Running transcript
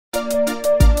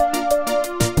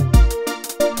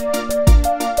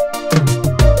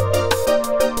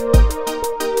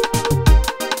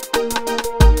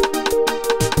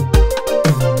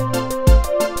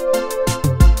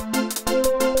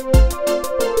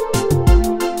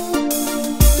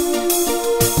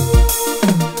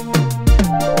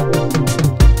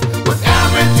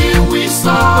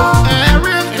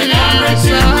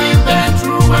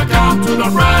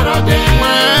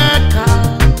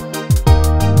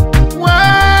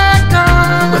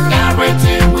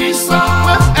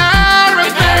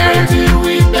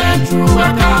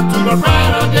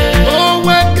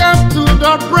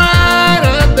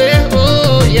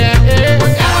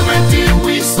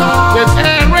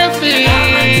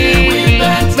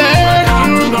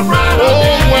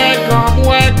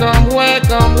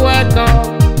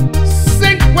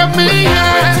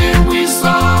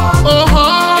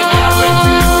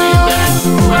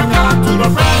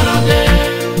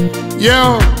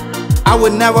Yo, I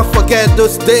will never forget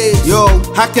those days. Yo,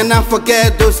 how can I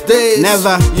forget those days?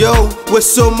 Never. Yo, with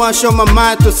so much on my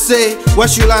mind to say, where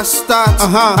should I start?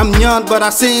 I'm young, but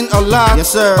I've seen a lot. Yes,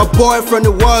 sir. A boy from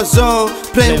the war zone,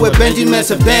 playing with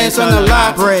Benjamins and bands on the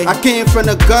lot. I came from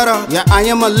the gutter. Yeah. I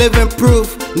am a living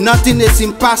proof. Nothing is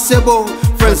impossible.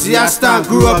 Franziasta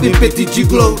grew up in Petit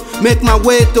Giglo. Make my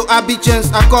way to Abidjan,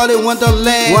 I call it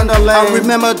Wonderland. I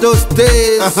remember those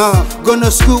days. Going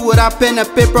to school without pen and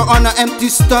paper on an empty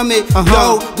stomach.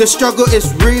 Yo, the struggle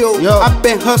is real. I've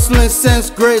been hustling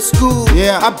since grade school.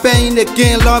 I've been in the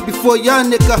game long before young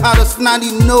nigga had a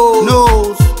snotty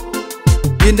nose.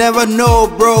 You never know,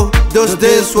 bro. Those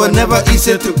days were never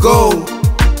easy to go.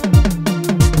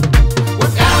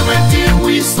 With everything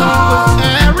we saw,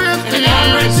 everything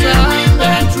we've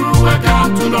been through,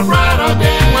 welcome to the brighter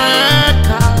day.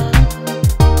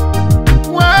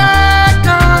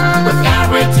 Welcome. With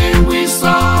everything we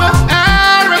saw,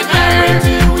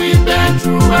 everything we've been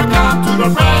through, welcome to the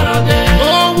brighter day.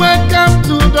 Oh, welcome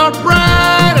to the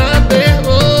brighter day.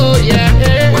 Oh,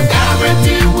 yeah. With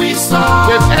everything we saw,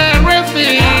 With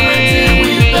everything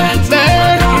we've been through,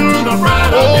 welcome to the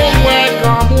brighter day. Oh,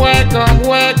 welcome, welcome,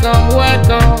 welcome,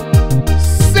 welcome.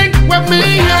 Sing with me,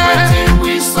 With everything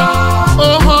we saw,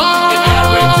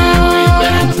 everything we've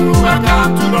been through,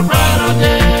 welcome to the brighter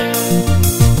day.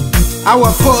 I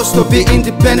was forced to be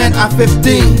independent at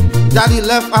 15. Daddy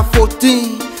left at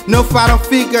 14. No father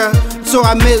figure, so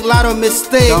I made a lot of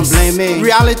mistakes. Don't blame me.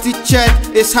 Reality check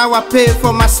is how I pay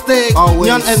for my steak. Always.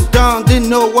 Young and dumb, didn't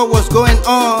know what was going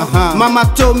on.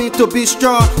 Mama told me to be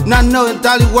strong, not knowing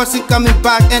Daddy wasn't coming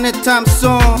back anytime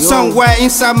soon. Somewhere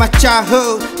inside my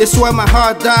childhood is where my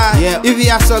heart died. If he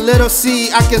has a little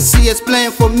seed, I can see it's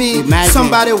playing for me. Imagine.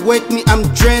 Somebody wake me, I'm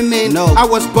dreaming. No. I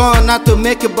was born not to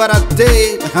make it, but I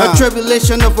did. A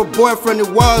tribulation of a boy from the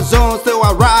war zone, still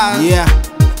I rise.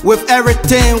 With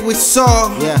everything we saw,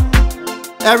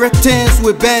 everything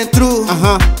we've been through,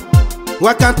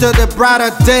 welcome to the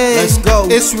brighter day. Let's go.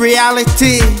 It's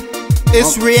reality.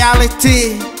 It's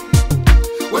reality.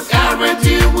 With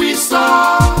everything we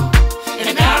saw,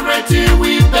 and everything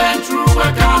we've been through,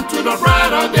 welcome to the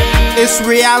brighter day. It's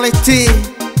reality.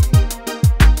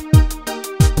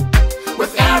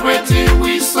 With everything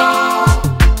we saw,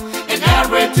 and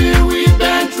everything we've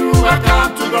been through,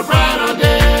 welcome to the brighter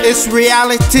day. It's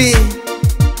reality.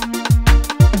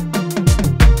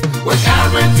 With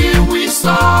everything we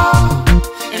saw,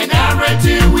 and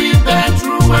everything we've been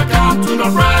through, welcome to the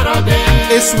brighter day.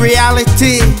 It's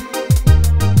reality.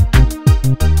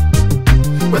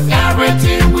 With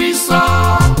everything we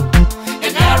saw,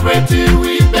 and everything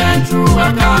we've been through,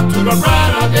 welcome to the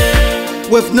brighter day.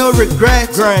 With no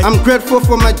regrets, I'm grateful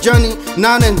for my journey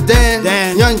now and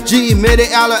then. Young G made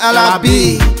it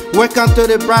LLB. Welcome to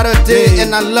the brighter day,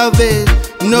 and I love it.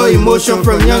 No emotion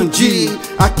from Young G.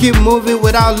 I keep moving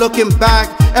without looking back.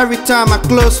 Every time I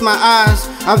close my eyes,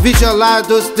 I visualize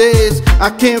those days. I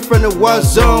came from the war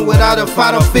zone without a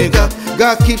father figure.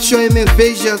 God keeps showing me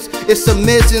visions. It's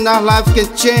amazing how life can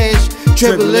change.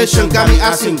 Tribulation got me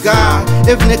asking God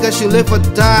if niggas should live or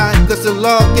die, cause the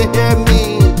Lord can hear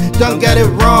me. Don't get it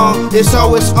wrong, it's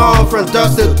always on from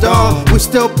dusk to dawn. We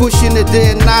still pushing the day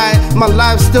and night, my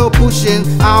life's still pushing.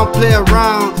 I don't play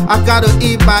around, I gotta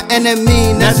eat by any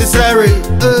means necessary.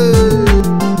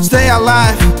 Stay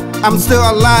alive, I'm still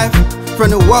alive. From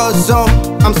the war zone,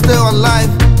 I'm still alive.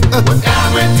 With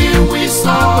everything we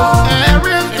saw,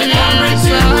 everything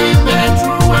we've been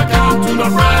through, welcome to the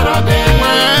brighter day.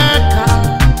 Welcome.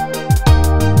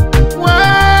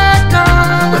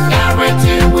 With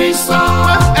everything we saw,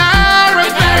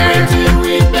 everything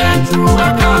we've been through,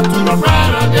 welcome to the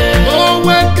brighter day. Oh,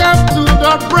 welcome to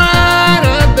the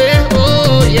brighter day.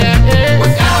 Oh, yeah.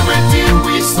 With everything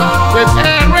we saw, With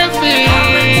everything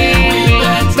we've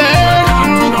been through, welcome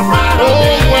to the brighter day.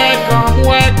 Oh, welcome,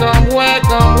 welcome,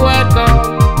 welcome, welcome.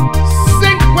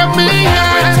 Sing with me.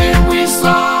 Everything we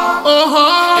saw,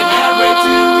 and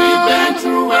everything we've been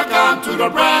through, welcome to the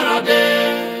brighter day.